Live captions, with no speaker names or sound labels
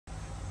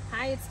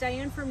Hi, it's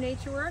Diane from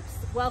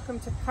NatureWorks. Welcome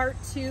to part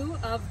 2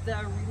 of the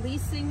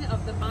releasing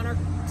of the Monarch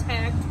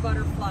tagged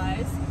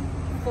butterflies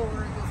for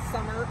the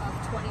summer of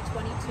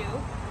 2022.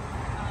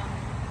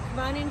 Come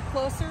on in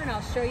closer and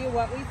I'll show you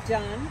what we've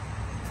done.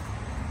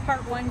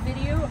 Part 1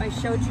 video, I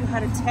showed you how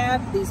to tag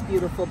these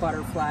beautiful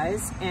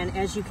butterflies, and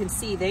as you can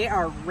see, they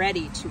are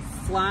ready to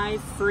fly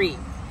free.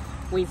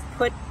 We've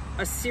put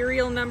a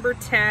serial number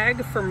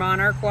tag for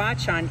Monarch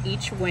Watch on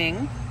each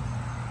wing.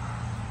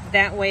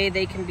 That way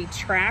they can be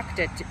tracked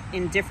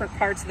in different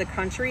parts of the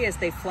country as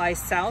they fly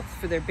south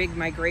for their big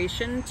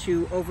migration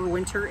to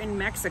overwinter in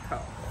Mexico.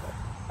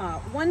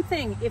 One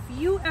thing, if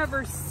you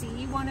ever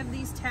see one of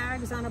these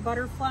tags on a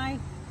butterfly,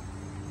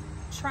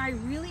 try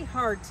really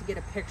hard to get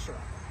a picture of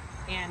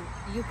it. And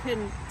you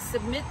can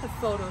submit the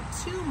photo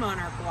to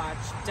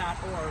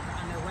monarchwatch.org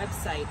on their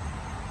website,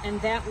 and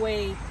that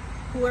way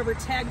whoever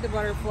tagged the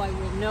butterfly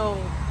will know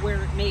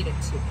where it made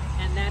it to.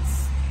 And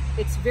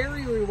it's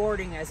very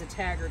rewarding as a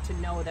tagger to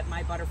know that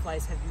my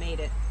butterflies have made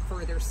it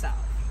further south.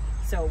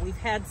 So we've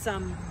had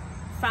some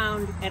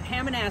found at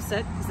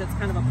Hammonasset, because that's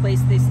kind of a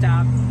place they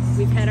stop.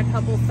 We've had a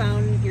couple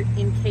found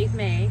in Cape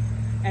May,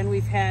 and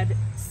we've had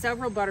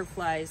several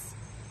butterflies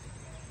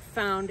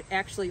found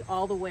actually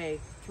all the way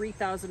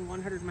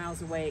 3,100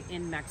 miles away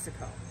in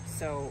Mexico.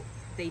 So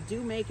they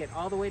do make it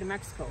all the way to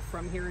Mexico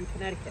from here in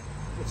Connecticut,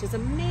 which is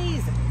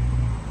amazing.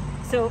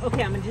 So,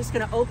 okay, I'm just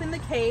gonna open the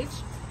cage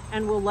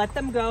and we'll let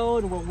them go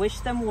and we'll wish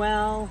them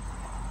well.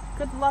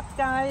 Good luck,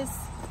 guys.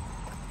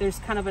 There's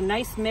kind of a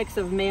nice mix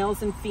of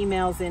males and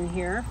females in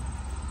here.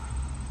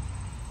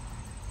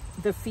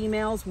 The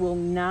females will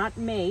not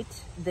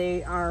mate.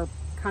 They are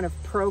kind of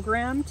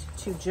programmed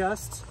to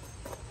just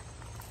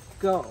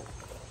go.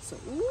 So,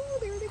 ooh,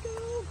 there they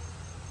go.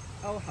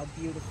 Oh, how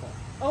beautiful.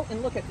 Oh,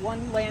 and look at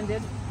one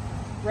landed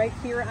right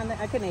here on the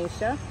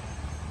echinacea.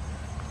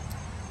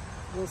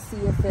 We'll see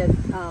if it,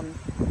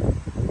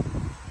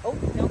 oh,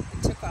 no,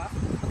 it took off.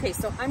 Okay,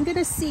 so I'm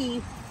gonna see,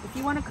 if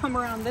you wanna come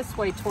around this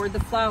way toward the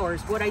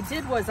flowers, what I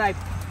did was I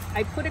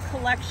put a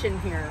collection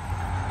here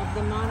of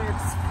the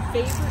Monarch's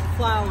favorite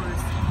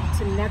flowers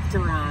to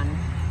nectar on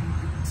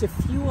to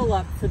fuel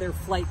up for their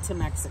flight to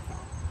Mexico.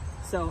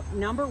 So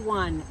number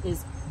 1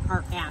 is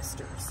our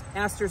asters.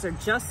 Asters are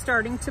just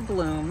starting to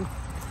bloom.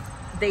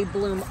 They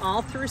bloom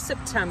all through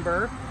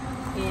September,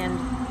 and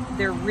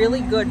they're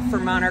really good for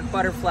monarch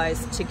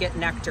butterflies to get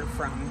nectar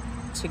from,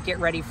 to get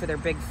ready for their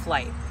big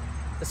flight.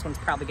 This one's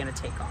probably gonna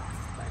take off.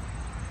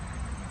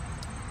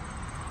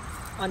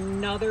 But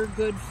another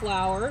good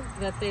flower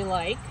that they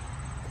like,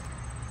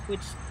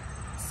 which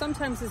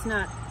sometimes is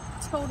not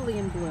totally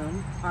in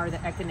bloom, are the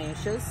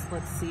echinaceas.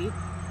 Let's see.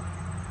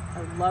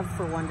 I'd love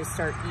for one to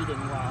start eating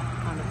while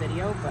on the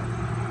video, but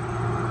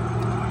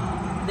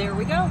there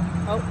we go.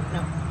 Oh,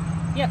 no.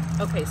 Yep,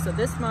 okay, so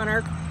this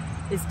monarch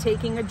is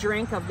taking a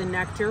drink of the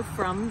nectar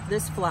from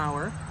this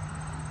flower.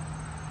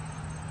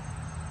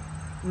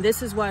 And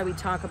this is why we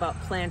talk about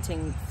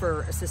planting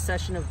for a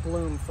succession of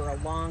bloom for a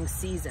long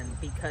season,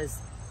 because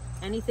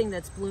anything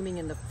that's blooming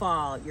in the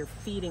fall, you're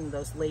feeding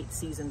those late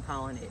season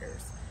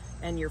pollinators,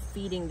 and you're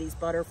feeding these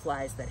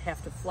butterflies that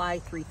have to fly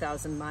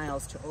 3,000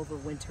 miles to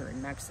overwinter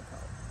in Mexico.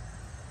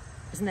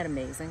 Isn't that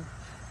amazing?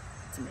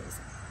 It's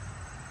amazing.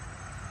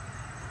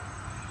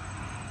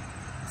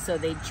 So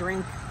they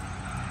drink,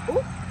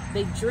 ooh,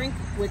 they drink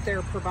with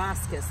their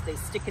proboscis. They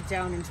stick it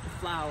down into the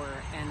flower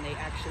and they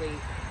actually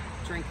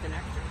drink the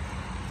nectar.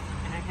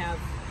 And I have,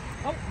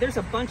 oh, there's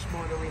a bunch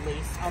more to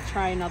release. I'll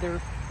try another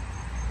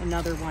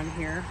one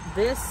here.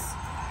 This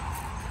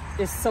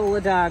is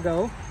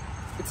Solidago.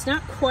 It's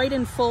not quite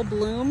in full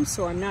bloom,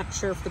 so I'm not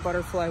sure if the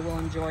butterfly will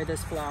enjoy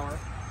this flower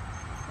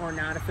or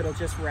not, if it'll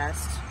just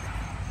rest.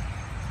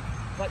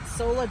 But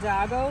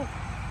Solidago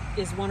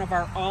is one of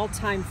our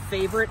all-time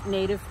favorite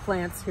native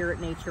plants here at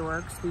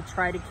NatureWorks. We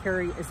try to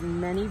carry as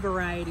many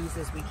varieties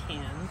as we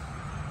can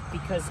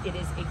because it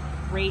is a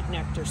great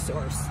nectar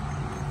source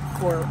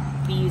for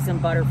bees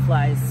and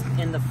butterflies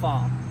in the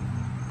fall.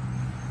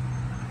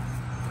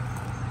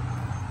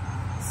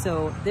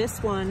 So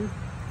this one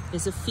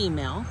is a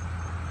female,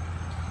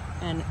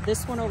 and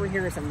this one over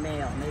here is a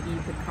male. Maybe you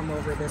could come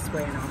over this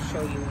way and I'll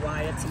show you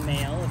why it's a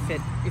male,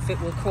 if it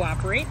will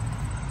cooperate.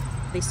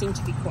 They seem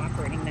to be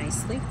cooperating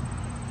nicely.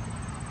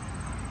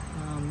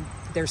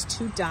 There's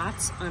 2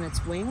 dots on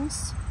its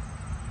wings.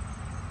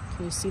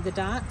 Can you see the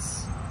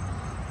dots?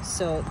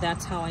 So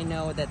that's how I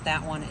know that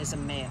that one is a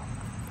male.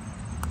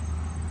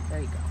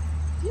 There you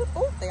go.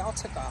 Oh, they all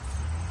took off.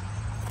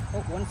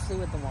 Oh, one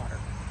flew in the water.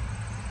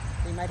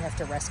 We might have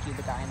to rescue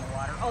the guy in the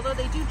water, although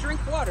they do drink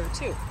water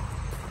too.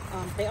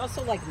 They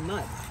also like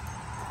mud.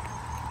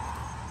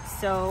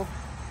 So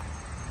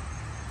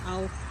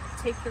I'll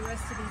take the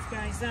rest of these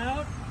guys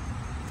out.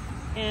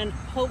 And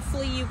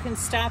hopefully you can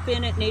stop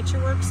in at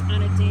NatureWorks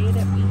on a day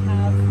that we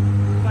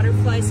have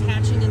butterflies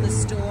hatching in the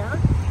store.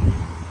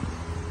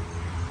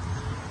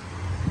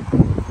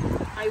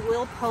 I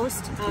will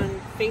post on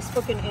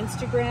Facebook and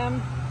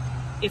Instagram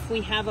if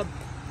we have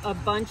a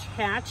bunch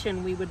hatch,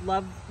 and we would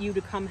love you to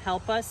come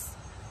help us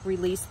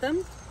release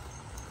them.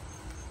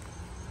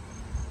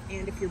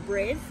 And if you're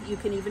brave, you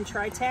can even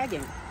try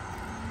tagging.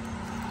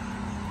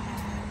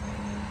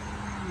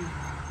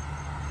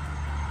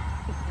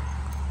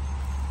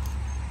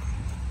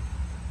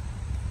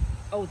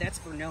 Oh, that's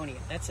Vernonia.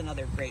 That's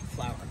another great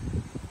flower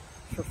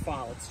for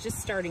fall. It's just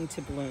starting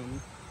to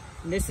bloom.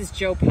 And this is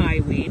Joe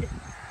Pieweed.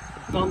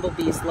 The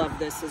bumblebees love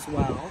this as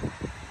well.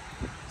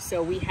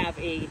 So we have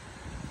a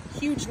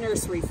huge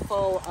nursery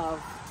full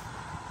of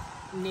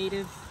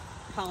native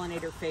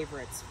pollinator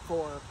favorites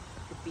for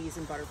the bees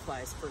and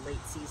butterflies for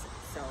late season.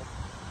 So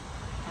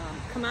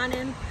come on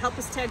in, help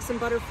us tag some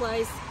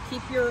butterflies.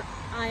 Keep your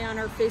eye on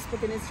our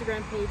Facebook and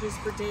Instagram pages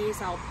for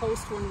days. I'll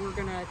post when we're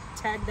gonna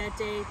tag that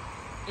day.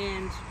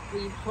 And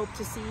we hope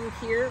to see you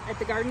here at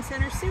the Garden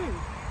Center soon.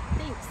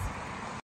 Thanks.